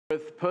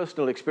With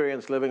personal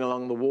experience living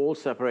along the wall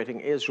separating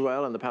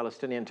Israel and the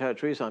Palestinian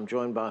territories, I'm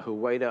joined by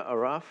Huwaida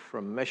Arraf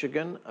from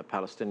Michigan, a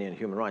Palestinian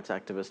human rights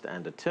activist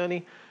and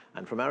attorney.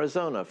 And from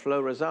Arizona,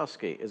 Flo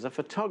Razowsky is a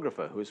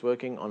photographer who's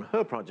working on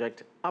her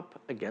project, Up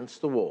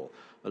Against the Wall,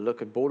 a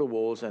look at border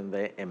walls and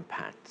their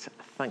impact.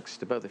 Thanks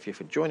to both of you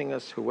for joining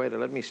us. Huwaida,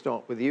 let me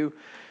start with you.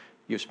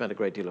 You've spent a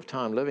great deal of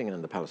time living in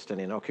the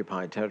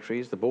Palestinian-occupied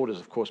territories. The borders,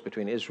 of course,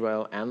 between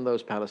Israel and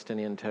those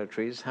Palestinian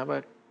territories have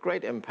a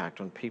great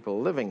impact on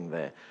people living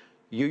there.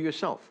 You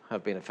yourself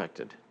have been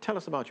affected. Tell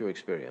us about your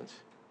experience.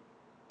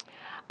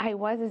 I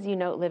was, as you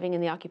know, living in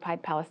the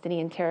occupied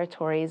Palestinian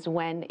territories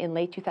when, in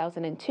late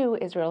 2002,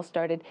 Israel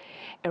started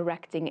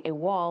erecting a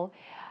wall,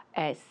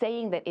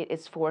 saying that it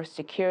is for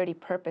security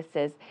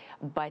purposes,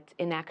 but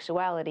in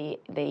actuality,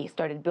 they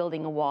started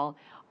building a wall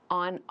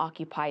on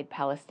occupied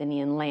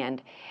Palestinian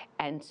land.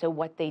 And so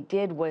what they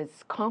did was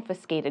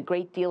confiscate a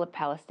great deal of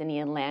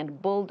Palestinian land,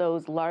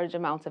 bulldoze large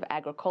amounts of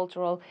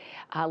agricultural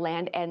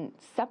land, and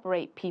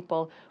separate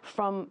people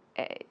from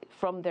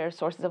their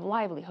sources of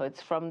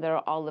livelihoods, from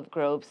their olive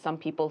groves, some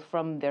people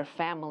from their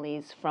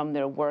families, from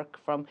their work,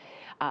 from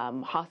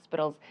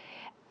hospitals.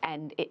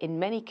 And in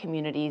many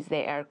communities,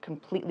 they are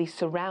completely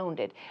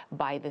surrounded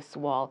by this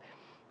wall.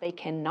 They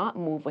cannot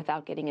move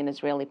without getting an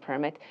Israeli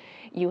permit.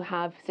 You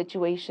have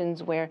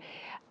situations where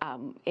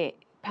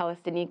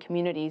Palestinian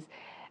communities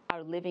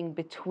are living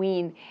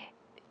between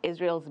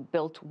Israel's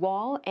built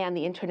wall and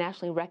the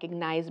internationally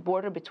recognized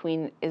border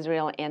between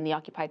Israel and the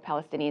occupied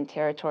Palestinian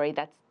territory.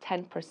 That's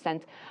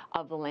 10%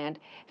 of the land,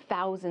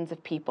 thousands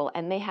of people,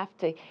 and they have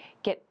to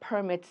get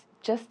permits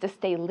just to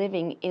stay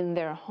living in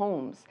their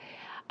homes.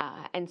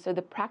 And so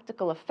the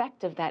practical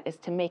effect of that is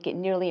to make it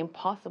nearly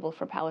impossible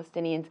for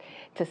Palestinians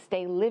to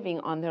stay living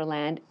on their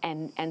land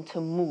and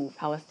to move.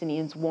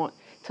 Palestinians want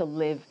to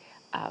live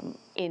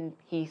in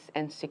peace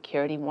and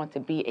security, want to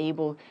be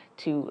able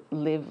to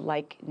live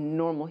like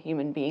normal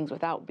human beings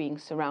without being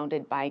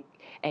surrounded by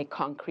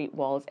concrete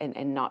walls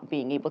and not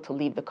being able to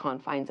leave the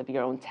confines of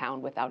your own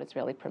town without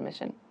Israeli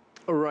permission.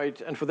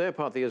 Right, and for their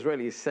part, the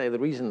Israelis say the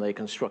reason they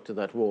constructed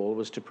that wall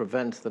was to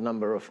prevent the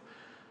number of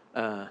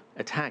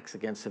attacks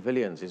against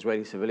civilians,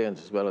 Israeli civilians,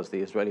 as well as the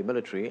Israeli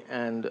military,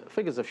 and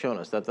figures have shown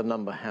us that the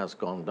number has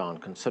gone down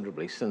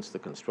considerably since the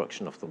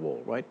construction of the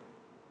wall, right?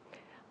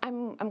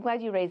 I'm glad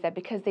you raised that,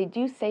 because they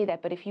do say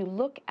that, but if you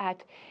look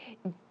at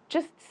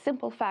just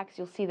simple facts,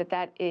 you'll see that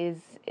that is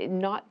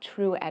not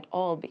true at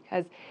all,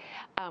 because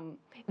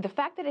the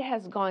fact that it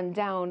has gone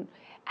down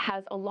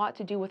has a lot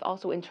to do with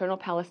also internal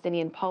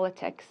Palestinian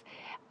politics.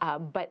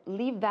 But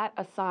leave that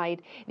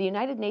aside, the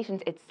United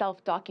Nations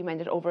itself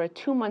documented over a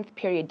 2-month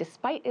period,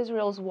 despite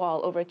Israel's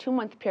wall, over a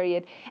 2-month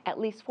period, at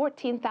least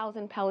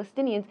 14,000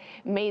 Palestinians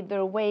made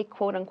their way,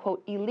 quote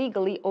unquote,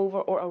 illegally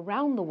over or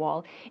around the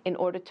wall in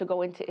order to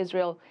go into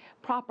Israel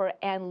proper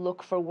and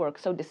look for work.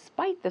 So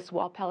despite this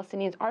wall,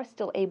 Palestinians are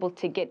still able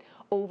to get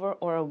over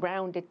or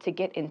around it to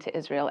get into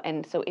Israel.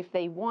 And so if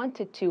they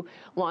wanted to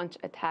launch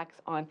attacks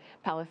on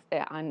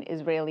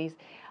Israelis,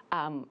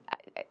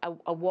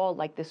 a wall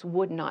like this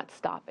would not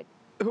stop it.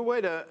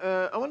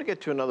 Huwaida, I want to get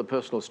to another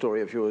personal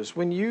story of yours.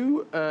 When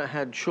you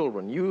had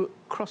children, you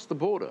crossed the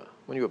border,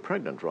 when you were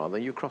pregnant rather,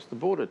 you crossed the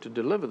border to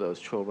deliver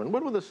those children.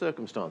 What were the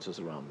circumstances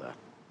around that?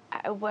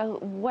 Well,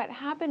 what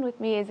happened with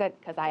me is that,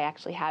 because I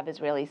actually have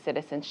Israeli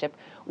citizenship,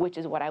 which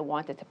is what I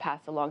wanted to pass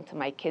along to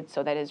my kids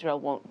so that Israel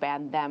won't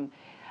ban them,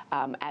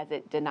 as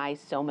it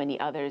denies so many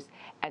others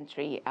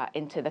entry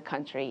into the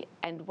country.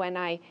 And when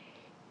I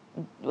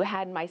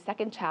had my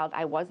second child,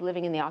 I was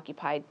living in the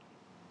occupied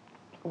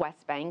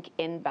West Bank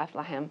in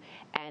Bethlehem,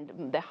 and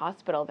the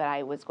hospital that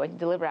I was going to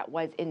deliver at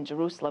was in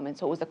Jerusalem. And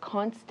so it was a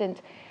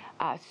constant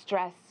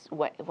stress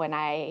when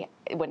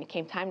it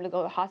came time to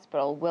go to the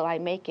hospital. Will I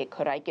make it?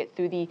 Could I get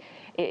through the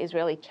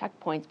Israeli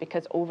checkpoints?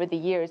 Because over the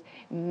years,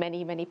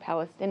 many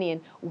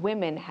Palestinian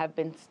women have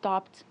been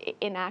stopped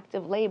in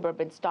active labor,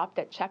 been stopped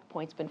at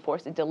checkpoints, been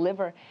forced to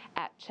deliver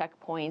at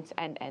checkpoints,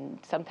 and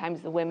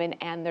sometimes the women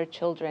and their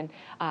children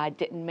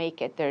didn't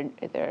make it,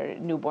 their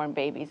newborn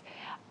babies.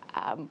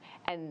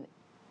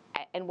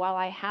 And while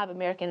I have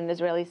American and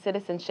Israeli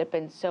citizenship,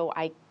 and so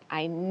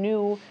I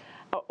knew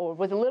or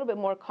was a little bit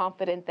more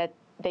confident that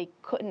they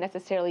couldn't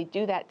necessarily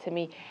do that to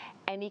me,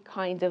 any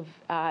kind of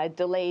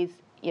delays,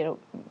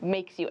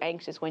 makes you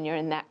anxious when you're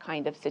in that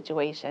kind of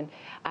situation.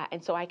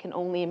 And so I can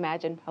only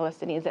imagine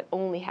Palestinians that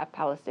only have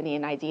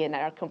Palestinian ID and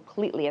that are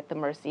completely at the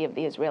mercy of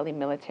the Israeli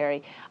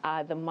military,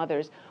 the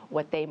mothers,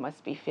 what they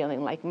must be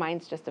feeling like.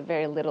 Mine's just a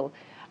very little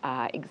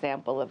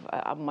example of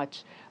a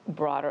much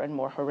broader and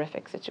more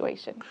horrific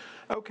situation.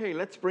 Okay,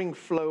 let's bring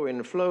Flo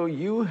in. Flo,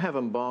 you have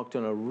embarked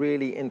on a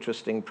really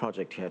interesting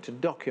project here to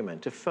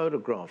document, to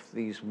photograph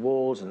these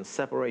walls and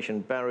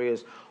separation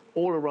barriers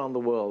all around the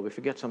world. We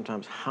forget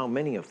sometimes how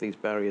many of these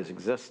barriers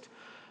exist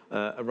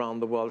around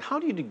the world. How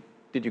did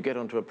you get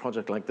onto a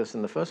project like this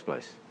in the first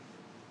place?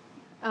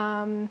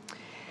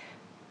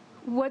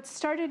 What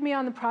started me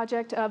on the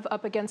project of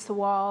Up Against the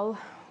Wall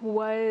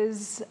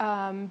was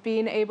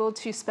being able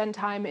to spend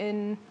time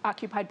in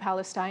occupied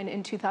Palestine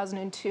in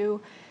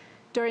 2002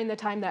 during the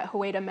time that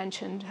Huwaida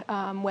mentioned,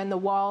 when the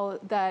wall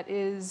that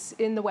is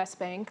in the West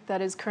Bank,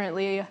 that is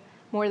currently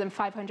more than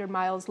 500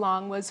 miles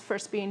long, was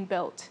first being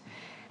built.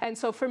 And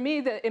so for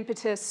me, the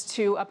impetus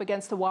to Up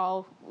Against the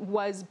Wall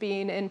was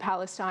being in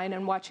Palestine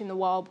and watching the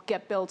wall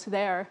get built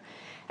there.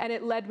 And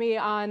it led me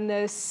on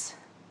this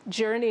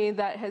journey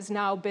that has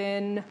now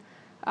been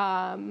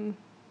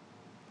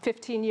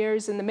 15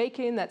 years in the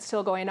making, that's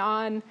still going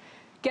on,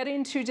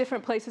 getting to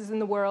different places in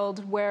the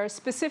world where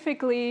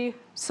specifically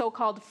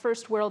so-called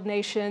first world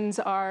nations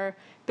are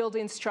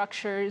building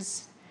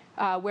structures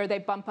where they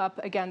bump up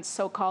against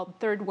so-called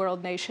third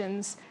world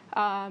nations.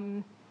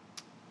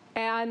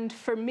 And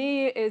for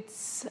me,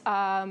 it's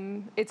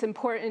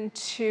important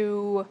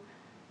to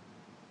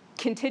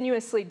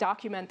continuously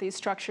document these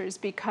structures,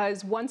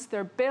 because once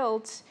they're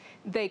built,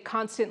 they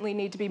constantly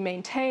need to be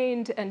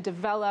maintained and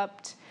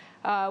developed.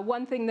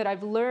 One thing that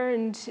I've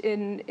learned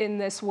in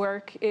this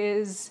work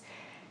is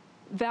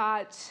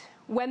that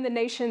when the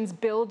nations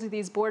build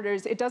these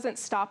borders, it doesn't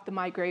stop the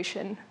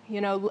migration.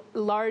 You know,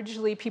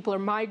 largely people are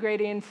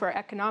migrating for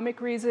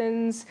economic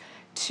reasons,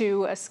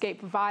 to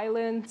escape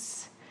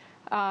violence,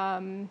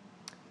 and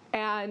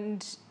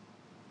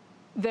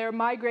they're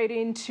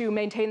migrating to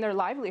maintain their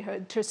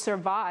livelihood, to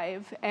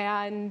survive.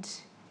 And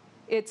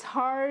it's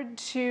hard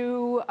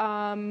to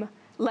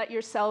let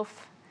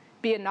yourself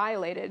be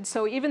annihilated.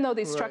 So even though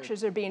these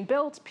structures are being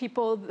built,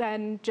 people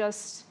then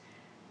just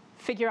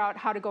figure out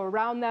how to go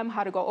around them,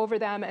 how to go over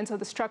them, and so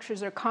the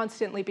structures are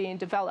constantly being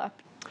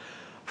developed.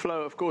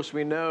 Flo, of course,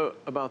 we know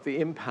about the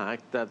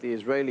impact that the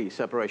Israeli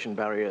separation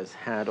barriers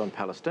had on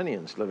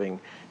Palestinians living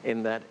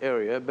in that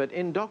area, but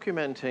in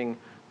documenting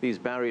these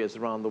barriers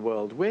around the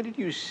world, where did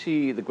you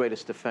see the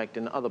greatest effect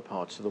in other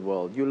parts of the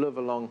world? You live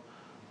along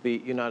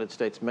the United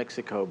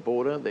States-Mexico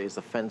border. There is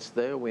a fence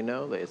there, we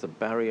know. There is a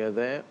barrier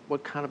there.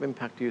 What kind of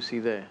impact do you see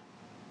there?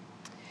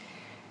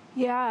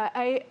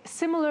 Yeah,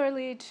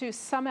 similarly to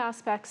some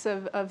aspects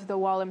of the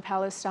wall in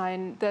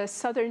Palestine, the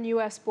southern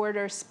US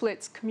border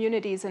splits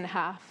communities in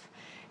half.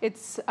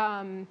 It's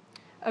a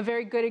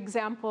very good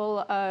example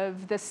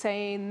of the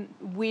saying,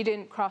 we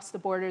didn't cross the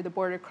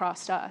border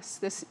crossed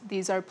us.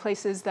 These are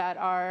places that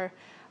are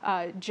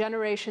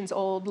generations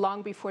old,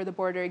 long before the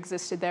border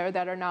existed there,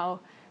 that are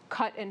now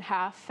cut in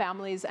half,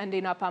 families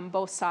ending up on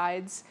both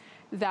sides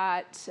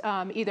that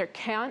either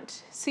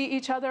can't see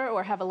each other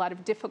or have a lot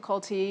of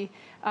difficulty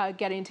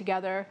getting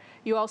together.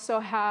 You also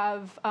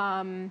have,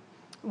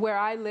 where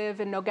I live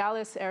in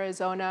Nogales,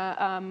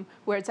 Arizona,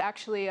 where it's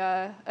actually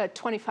a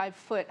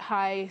 25-foot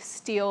high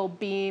steel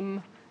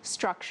beam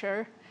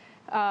structure.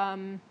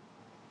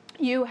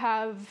 You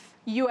have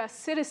US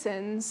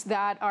citizens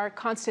that are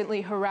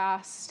constantly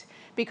harassed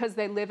because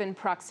they live in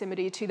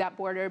proximity to that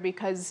border,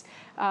 because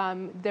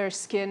their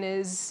skin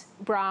is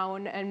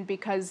brown and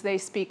because they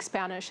speak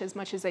Spanish as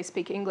much as they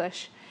speak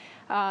English.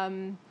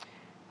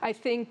 I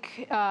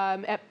think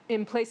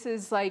in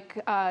places like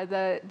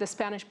the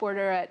Spanish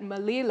border at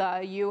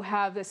Melilla, you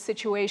have a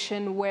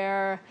situation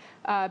where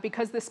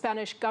because the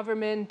Spanish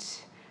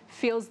government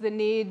feels the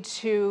need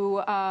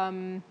to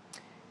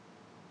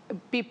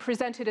be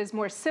presented as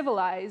more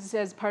civilized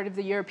as part of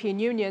the European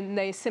Union,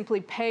 they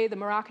simply pay the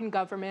Moroccan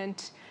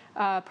government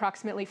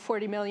approximately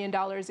 $40 million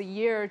a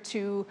year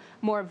to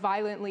more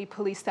violently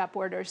police that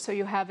border. So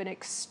you have an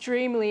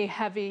extremely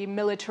heavy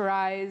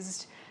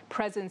militarized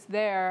presence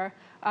there,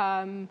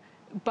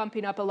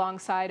 bumping up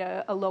alongside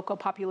a local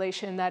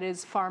population that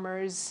is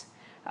farmers,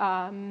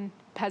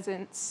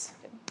 peasants.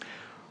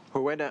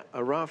 Huwaida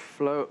Arraf,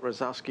 Flo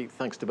Razowsky,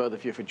 thanks to both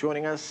of you for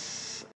joining us.